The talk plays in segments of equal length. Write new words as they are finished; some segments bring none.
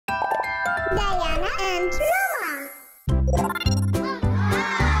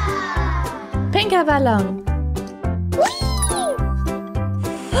Pinker Ballon.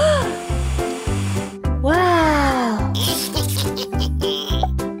 Wow.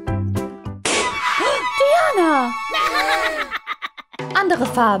 Diana. Andere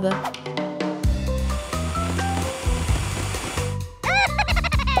Farbe.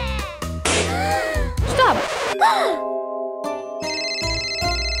 Stopp.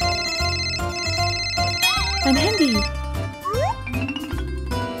 Mein Handy.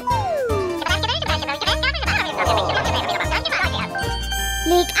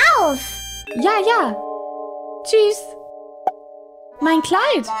 Leg auf! Ja, ja. Tschüss. Mein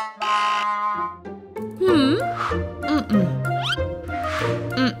Kleid.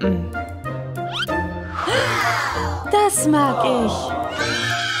 Das mag ich.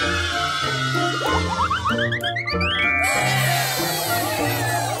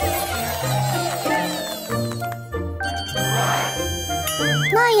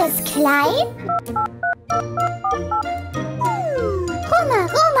 Neues Kleid?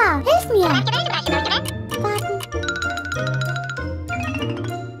 Roma, hilf mir! Warten.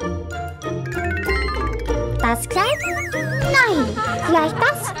 Das Kleid? Nein. Vielleicht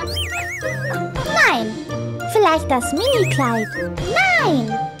das? Nein. Vielleicht das Mini-Kleid?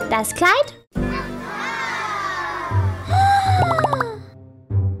 Nein. Das Kleid?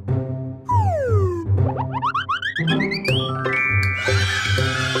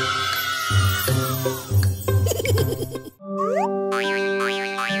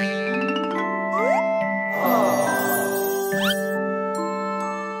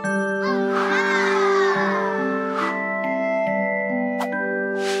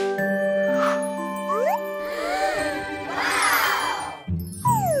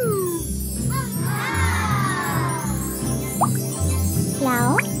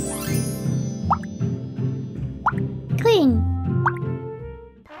 Blau, grün.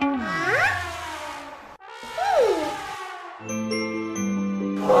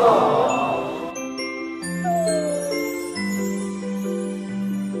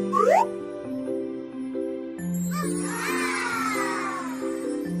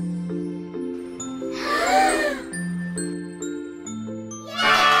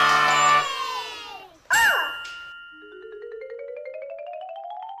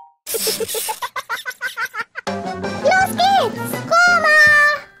 Los geht's! Roma!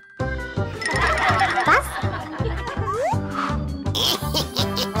 Was?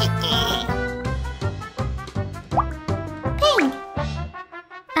 Pink.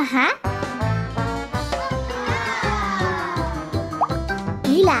 Aha.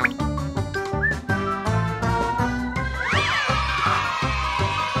 Lila.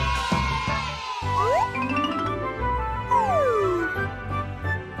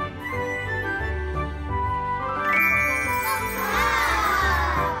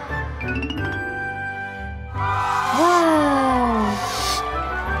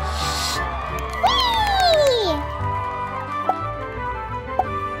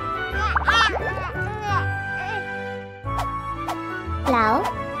 Blau,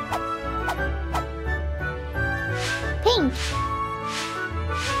 pink,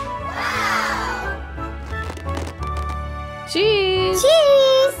 Tschüss.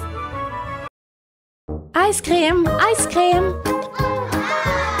 tschüss. Eiscreme, Eiscreme.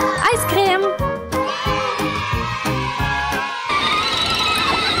 Eiscreme.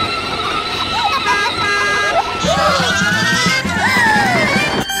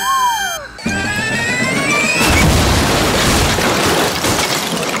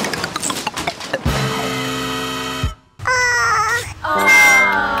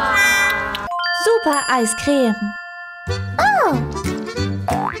 Super Eiscreme. Oh,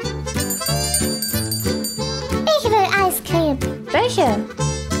 ich will Eiscreme. Welche?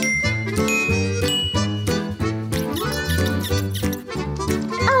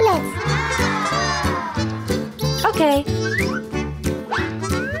 Oles. Okay.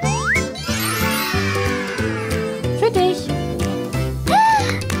 Für dich.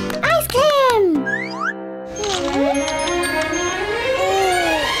 Eiscreme.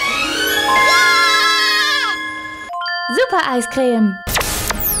 Super Eiscreme.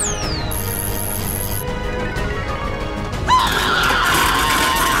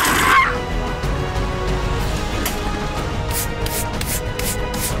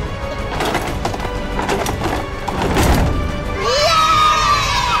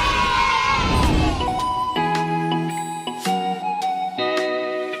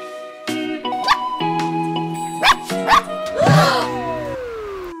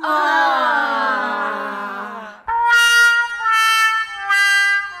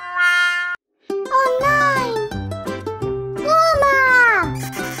 Oh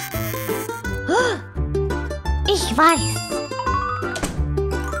weiß.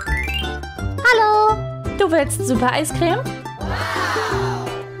 Hallo. Du willst super Eiscreme?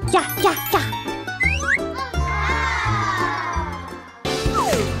 Ja, ja, ja.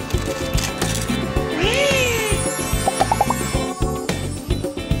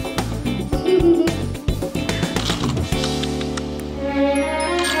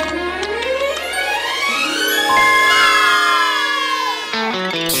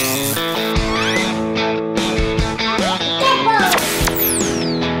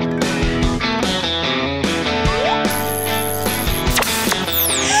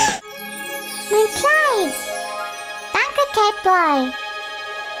 Mein Kleid. Danke, Catboy.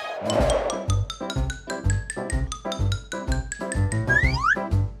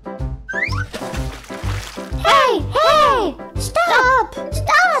 Hey, hey! Stopp!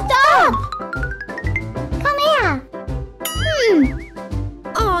 Stopp! Stopp! Komm her!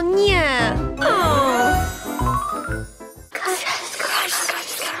 O nie! O!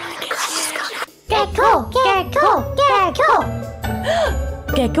 Gecko! Gecko! Gecko!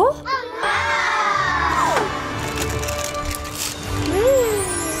 Gecko?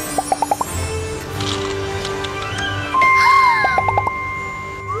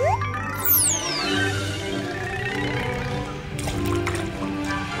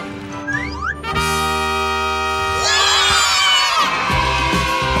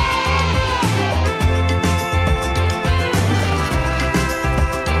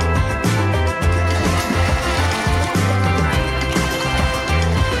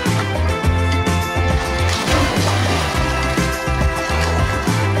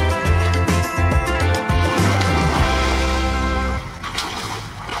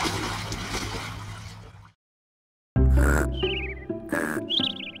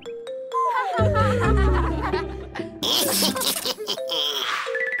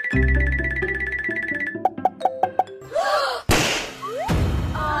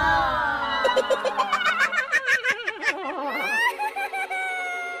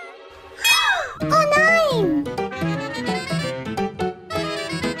 Oh nein!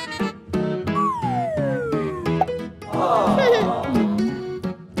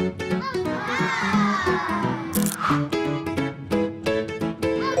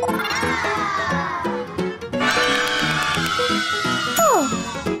 Oh.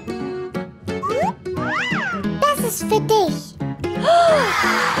 Das ist für dich.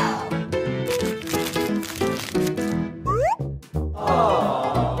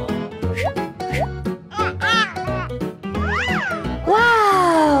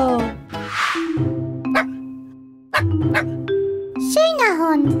 Wow! Schöner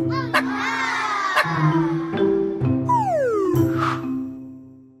Hund.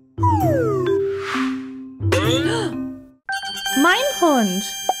 Mein Hund.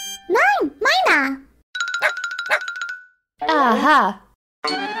 Nein, meiner. Aha.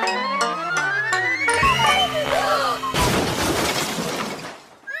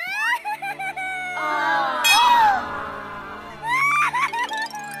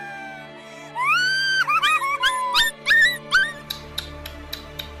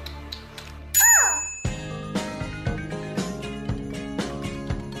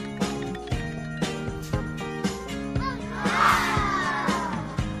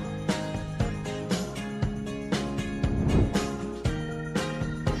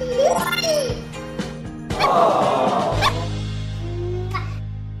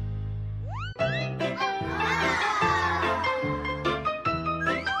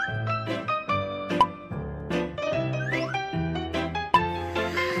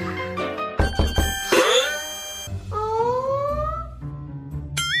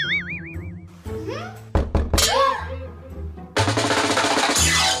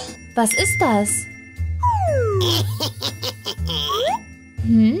 Was ist das?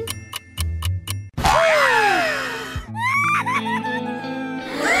 Hm?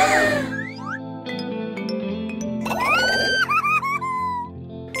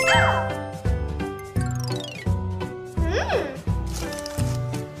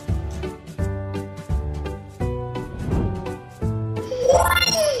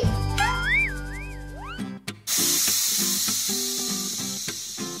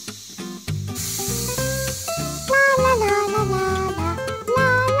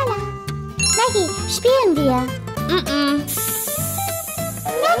 Maggie, spielen wir.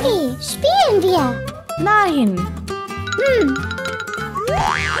 Maggie, spielen wir. Nein.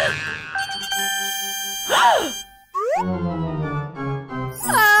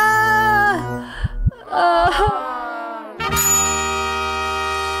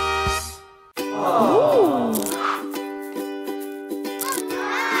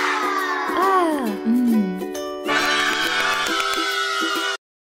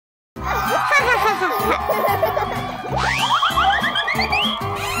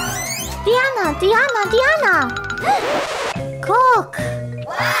 Diana, Diana, Diana. Guck.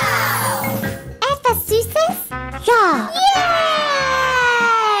 Etwas Süßes? Ja.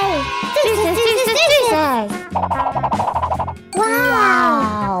 Yay! Süßes, süßes, süßes.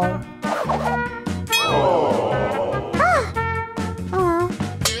 Wow. Oh.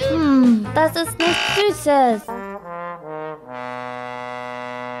 Das ist nichts Süßes.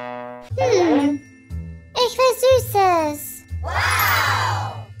 Ich will Süßes.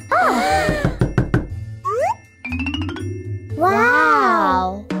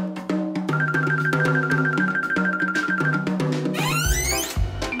 Wow.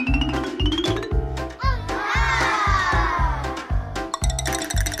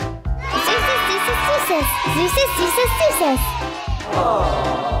 Süßes, süßes, süßes, süßes.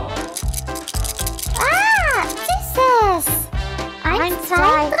 Ah, süßes. 1,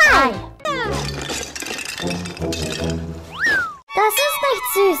 2, 3. Das ist nichts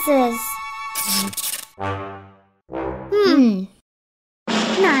Süßes.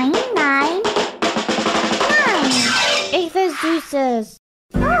 Nein, nein, nein. Ich will Süßes.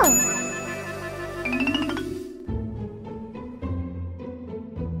 Oh.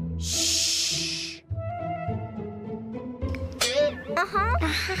 Aha.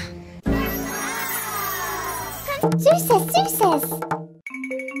 Süßes, süßes.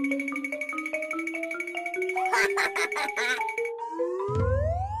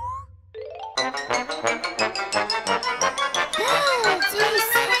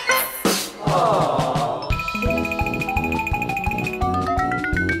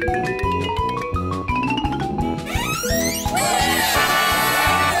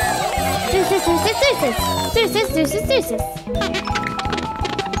 Süßes, süßes, süßes. Süßes, süßes, süßes.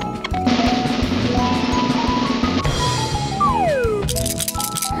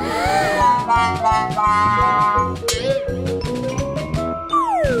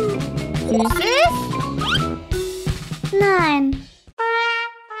 Süßes? Nein.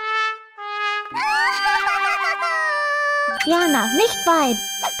 Jana, nicht weit.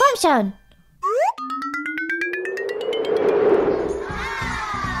 Komm schon.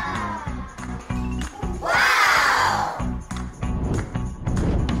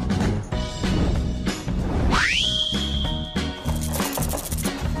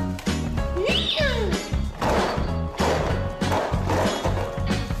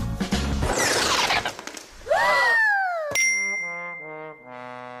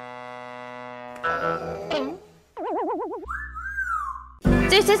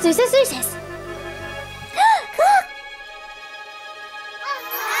 Süßes, süßes, süßes.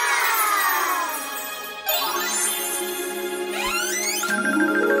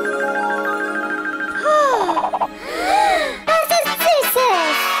 Das ist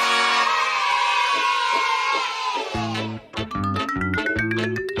Süßes.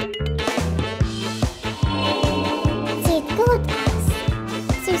 Sieht gut aus.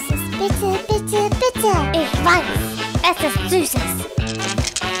 Süßes, bitte, bitte, bitte. Ich weiß, es ist Süßes.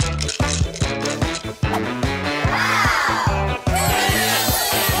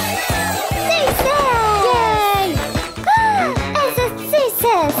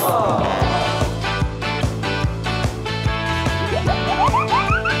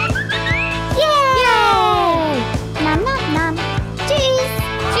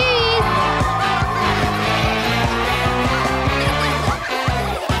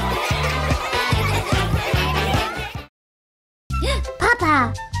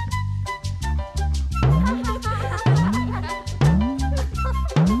 Papa.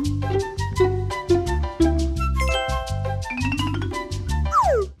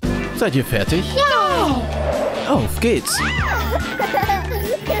 Seid ihr fertig? Yay! Auf geht's!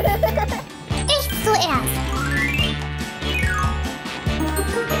 Ich zuerst.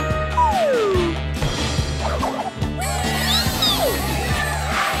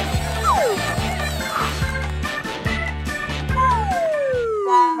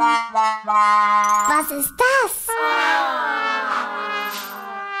 Was ist das?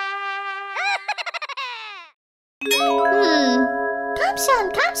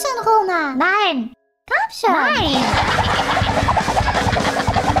 Komm schon, Roma. Nein. Komm schon. Nein.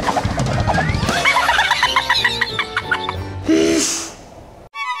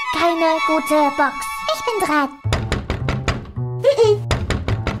 Keine gute Box. Ich bin dran.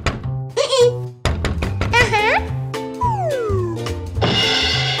 Aha.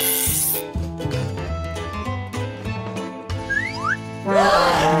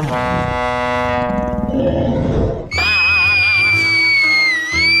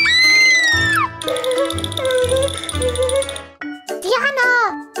 Diana,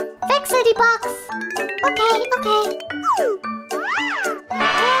 wechsel die Box. Okay, okay.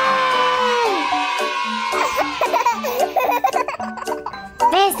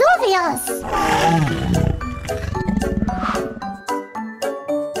 Vesuvius.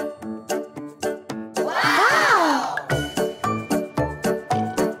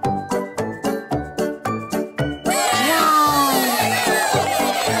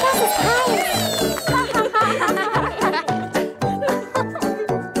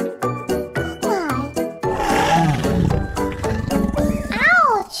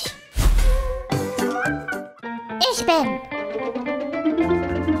 Ich bin.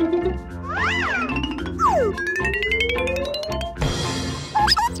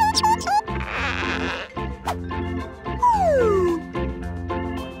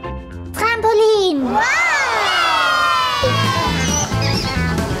 Trampolin.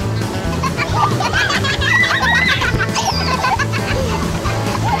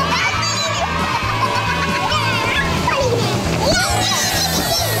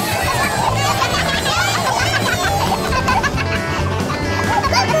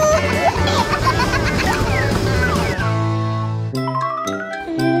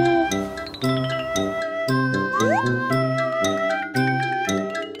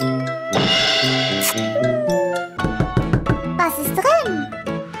 Was ist drin?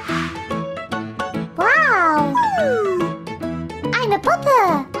 Wow! Eine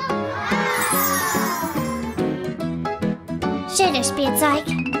Puppe! Schönes Spielzeug.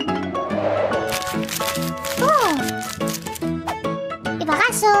 Oh.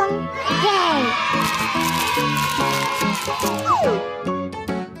 Überraschung! Yay!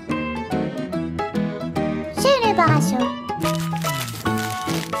 Schöne Überraschung.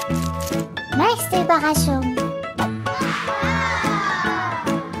 Nächste Überraschung.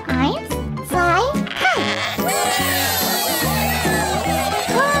 1, 2, 3.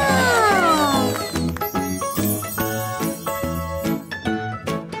 Wow!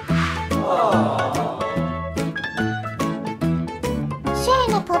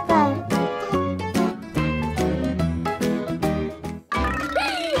 Schöne Puppe.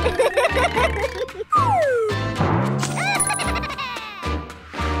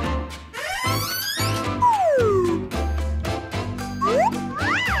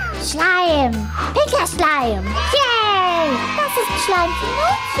 Schleim. Pickerschleim. Yay! Das ist Schleim für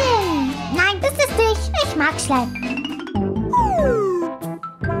Mädchen. Nein, das ist nicht. Ich mag Schleim.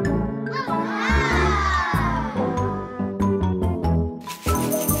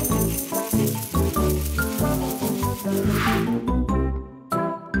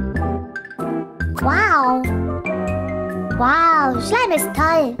 Wow. Wow, Schleim ist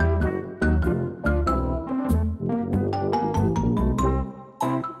toll.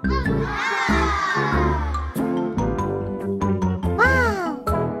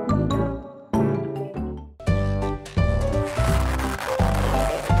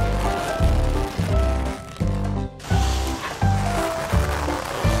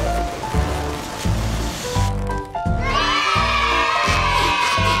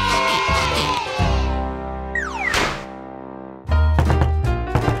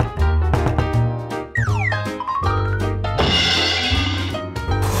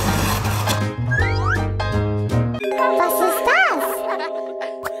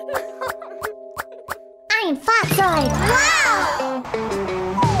 Ein Fahrzeug! Wow!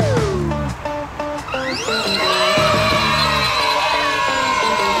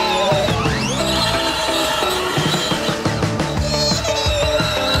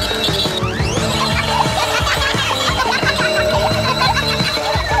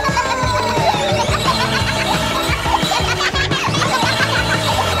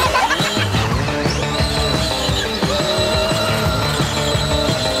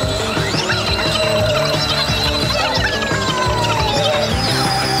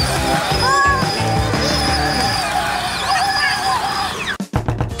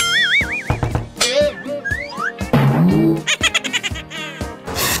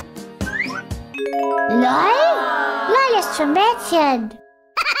 Lol ist schon Mädchen.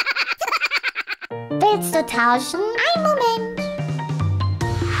 Willst du tauschen? Ein Moment.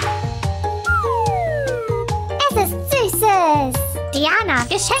 Es ist Süßes. Diana,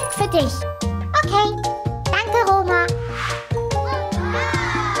 Geschenk für dich. Okay. Danke, Roma.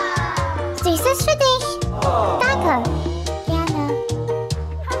 Süßes für dich. Danke. Gerne.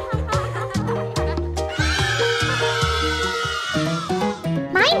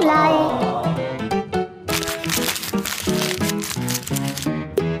 Mein Lol.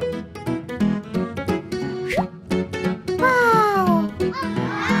 Wow!